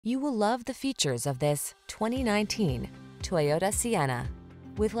You will love the features of this 2019 Toyota Sienna.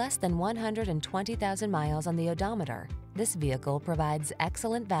 With less than 120,000 miles on the odometer, this vehicle provides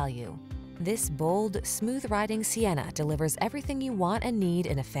excellent value. This bold, smooth-riding Sienna delivers everything you want and need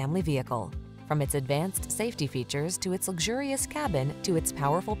in a family vehicle. From its advanced safety features to its luxurious cabin to its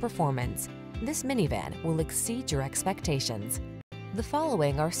powerful performance, this minivan will exceed your expectations. The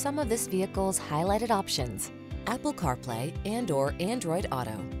following are some of this vehicle's highlighted options: Apple CarPlay and/or Android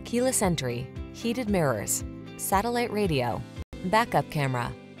Auto, keyless entry, heated mirrors, satellite radio, backup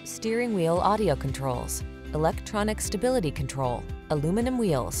camera, steering wheel audio controls, electronic stability control, aluminum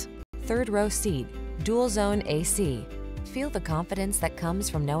wheels, third row seat, dual zone AC. Feel the confidence that comes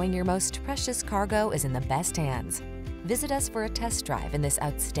from knowing your most precious cargo is in the best hands. Visit us for a test drive in this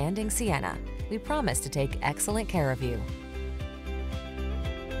outstanding Sienna. We promise to take excellent care of you.